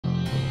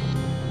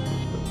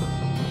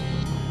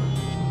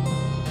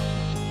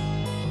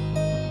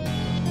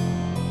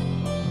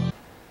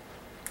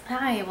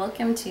Hi,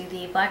 welcome to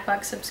the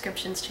BlackBox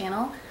Subscriptions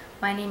channel.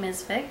 My name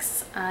is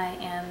Vix. I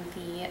am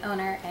the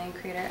owner and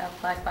creator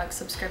of BlackBox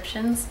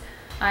Subscriptions.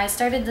 I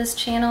started this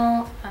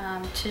channel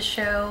to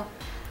show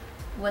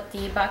what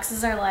the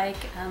boxes are like,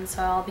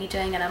 so I'll be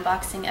doing an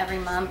unboxing every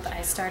month.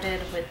 I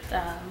started with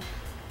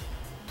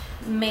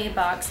May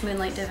box,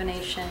 Moonlight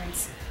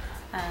Divinations,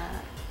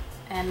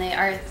 and they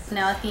are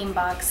now a theme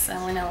box,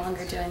 and we're no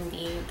longer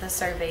doing the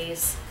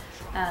surveys.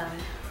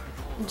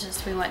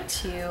 We want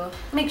to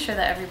make sure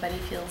that everybody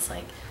feels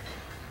like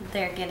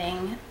they're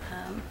getting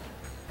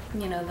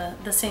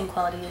the same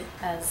quality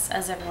as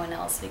everyone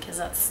else, because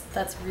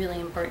that's really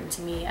important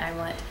to me. I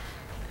want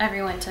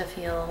everyone to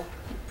feel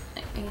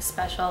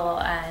special,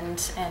 and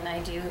I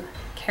do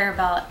care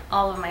about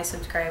all of my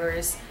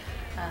subscribers.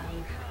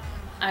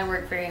 I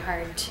work very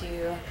hard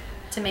to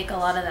make a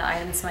lot of the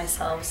items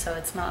myself, so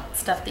it's not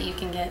stuff that you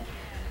can get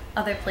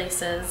other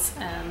places,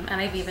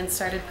 and I've even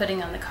started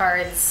putting on the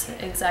cards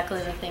exactly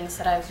the things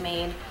that I've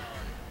made,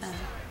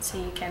 so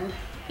you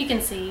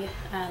can see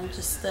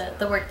just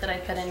the work that I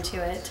put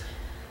into it.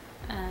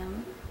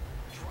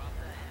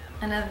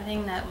 Another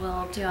thing that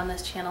we'll do on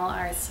this channel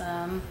are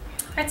some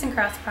arts and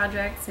crafts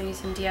projects, maybe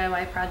some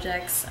DIY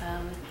projects.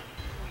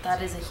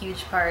 That is a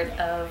huge part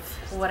of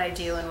what I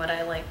do and what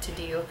I like to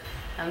do,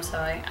 so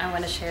I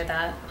want to share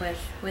that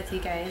with you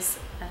guys.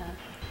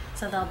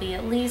 So there'll be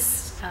at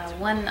least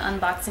one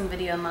unboxing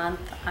video a month.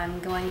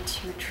 I'm going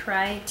to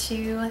try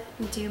to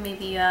do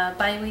maybe a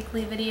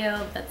bi-weekly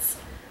video that's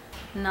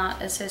not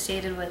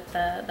associated with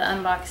the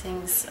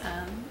unboxings.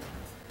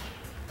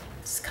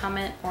 Just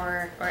comment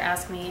or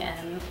ask me,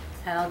 and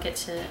I'll get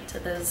to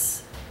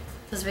those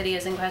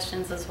videos and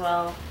questions as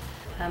well.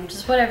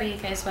 Just whatever you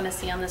guys want to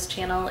see on this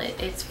channel,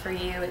 it's for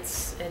you.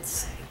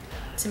 It's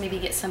to maybe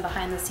get some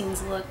behind the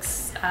scenes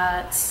looks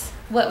at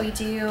what we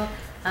do.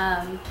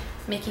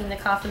 Making the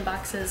coffin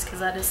boxes,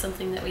 because that is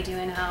something that we do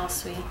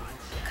in-house. We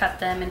cut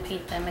them and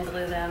paint them and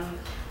glue them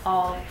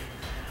all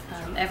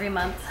every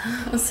month.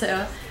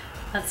 So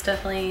that's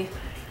definitely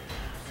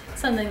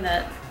something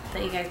that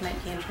you guys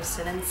might be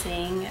interested in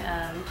seeing.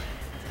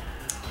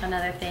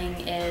 Another thing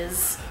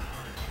is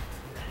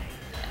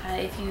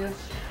if you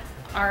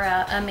are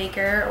a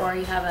maker or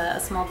you have a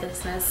small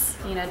business,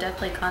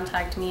 definitely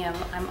contact me.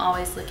 I'm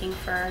always looking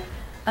for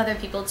other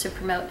people to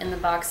promote in the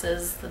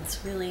boxes.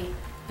 That's really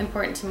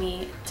important to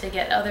me, to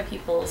get other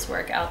people's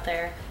work out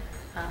there.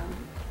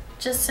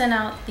 Just sent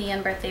out the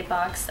unbirthday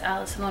box, the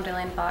Alice in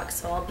Wonderland box,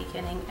 so I'll be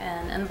getting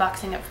an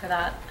unboxing up for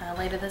that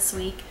later this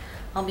week.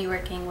 I'll be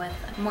working with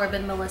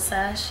Morbid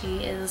Melissa. She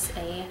is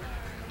a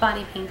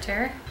body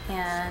painter,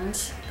 and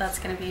that's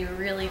going to be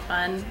really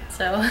fun.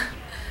 So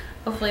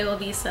hopefully we'll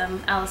be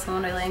some Alice in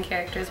Wonderland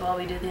characters while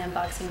we do the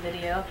unboxing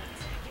video.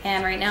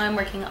 And right now I'm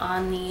working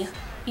on the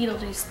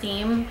Beetlejuice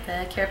theme,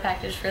 the care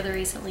package for the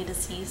recently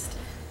deceased,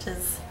 which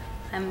is,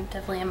 I'm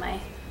definitely in my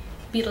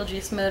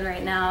Beetlejuice mode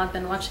right now. I've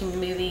been watching the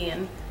movie,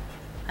 and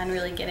I'm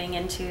really getting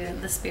into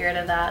the spirit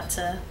of that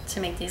to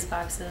make these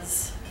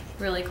boxes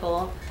really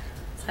cool.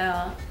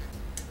 So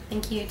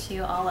thank you to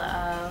all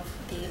of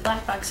the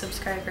BlackBox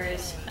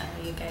subscribers.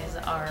 You guys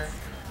are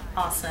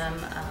awesome.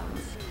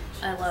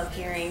 I love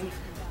hearing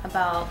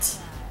about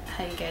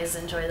how you guys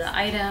enjoy the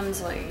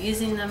items, what you're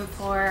using them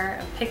for.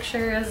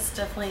 Pictures,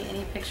 definitely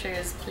any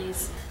pictures,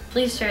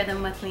 please share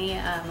them with me.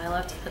 I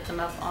love to put them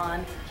up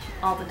on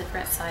all the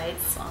different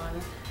sites,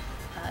 on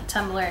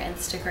Tumblr,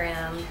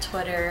 Instagram,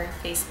 Twitter,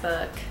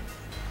 Facebook,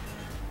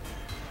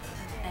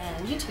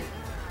 and YouTube.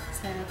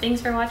 So thanks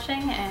for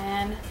watching,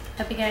 and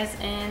hope you guys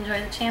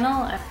enjoy the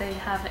channel. If you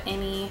have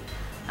any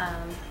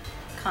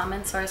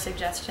comments or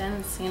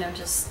suggestions,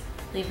 just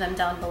leave them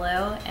down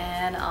below,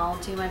 and I'll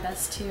do my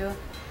best to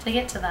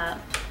get to that.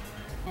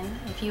 And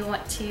if you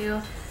want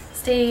to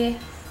stay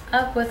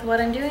up with what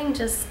I'm doing,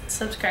 just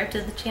subscribe to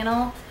the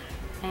channel,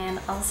 and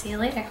I'll see you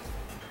later.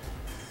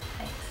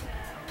 Bye.